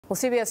Well,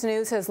 CBS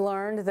News has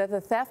learned that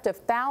the theft of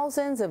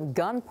thousands of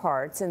gun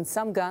parts and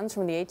some guns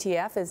from the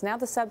ATF is now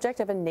the subject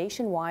of a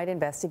nationwide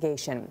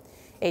investigation.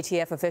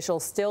 ATF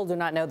officials still do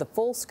not know the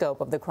full scope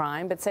of the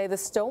crime, but say the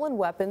stolen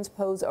weapons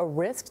pose a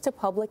risk to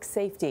public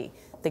safety.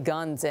 The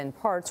guns and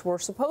parts were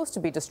supposed to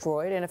be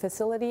destroyed in a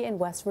facility in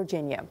West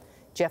Virginia.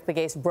 Jeff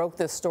Pegues broke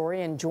this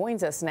story and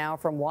joins us now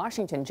from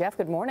Washington. Jeff,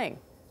 good morning.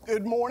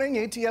 Good morning.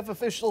 ATF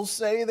officials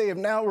say they have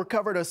now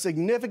recovered a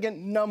significant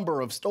number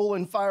of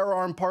stolen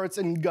firearm parts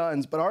and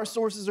guns, but our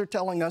sources are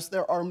telling us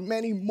there are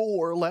many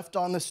more left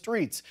on the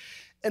streets.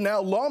 And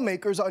now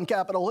lawmakers on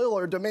Capitol Hill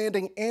are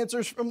demanding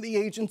answers from the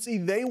agency.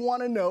 They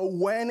want to know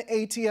when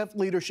ATF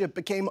leadership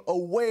became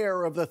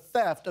aware of the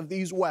theft of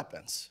these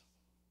weapons.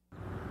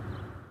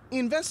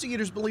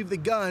 Investigators believe the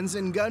guns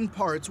and gun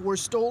parts were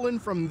stolen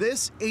from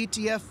this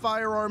ATF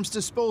firearms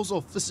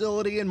disposal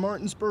facility in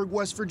Martinsburg,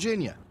 West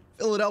Virginia.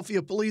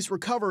 Philadelphia police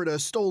recovered a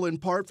stolen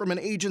part from an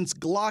agent's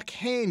Glock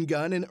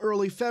handgun in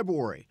early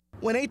February.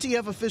 When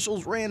ATF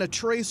officials ran a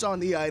trace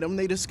on the item,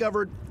 they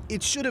discovered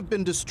it should have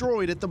been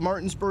destroyed at the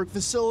Martinsburg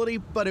facility,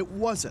 but it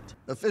wasn't.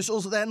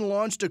 Officials then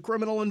launched a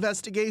criminal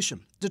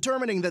investigation,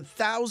 determining that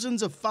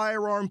thousands of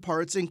firearm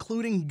parts,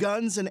 including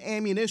guns and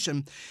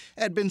ammunition,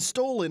 had been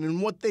stolen in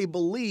what they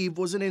believe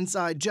was an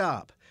inside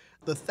job.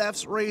 The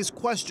thefts raise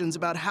questions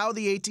about how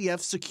the ATF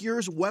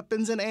secures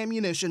weapons and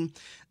ammunition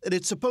that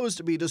it's supposed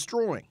to be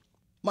destroying.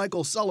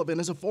 Michael Sullivan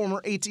is a former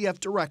ATF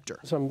director.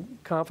 So I'm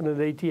confident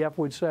ATF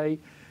would say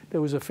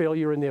there was a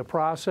failure in their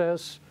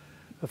process,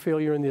 a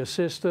failure in their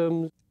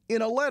systems.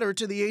 In a letter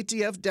to the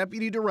ATF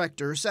deputy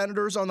director,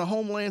 senators on the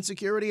Homeland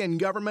Security and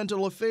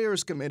Governmental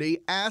Affairs Committee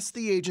asked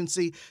the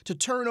agency to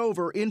turn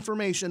over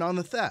information on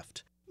the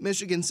theft.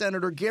 Michigan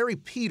Senator Gary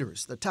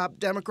Peters, the top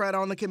Democrat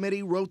on the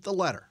committee, wrote the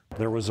letter.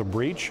 There was a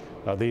breach.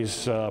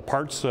 These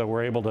parts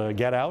were able to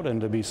get out and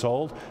to be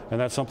sold,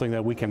 and that's something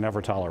that we can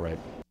never tolerate.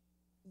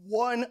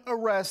 One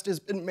arrest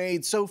has been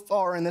made so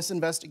far in this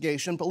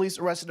investigation. Police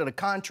arrested a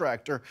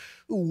contractor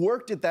who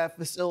worked at that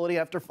facility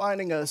after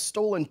finding a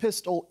stolen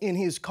pistol in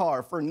his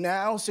car. For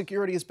now,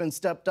 security has been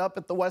stepped up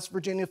at the West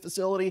Virginia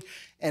facility,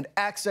 and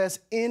access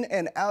in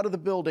and out of the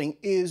building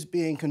is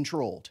being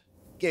controlled.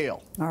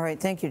 Gayle. All right.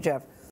 Thank you, Jeff.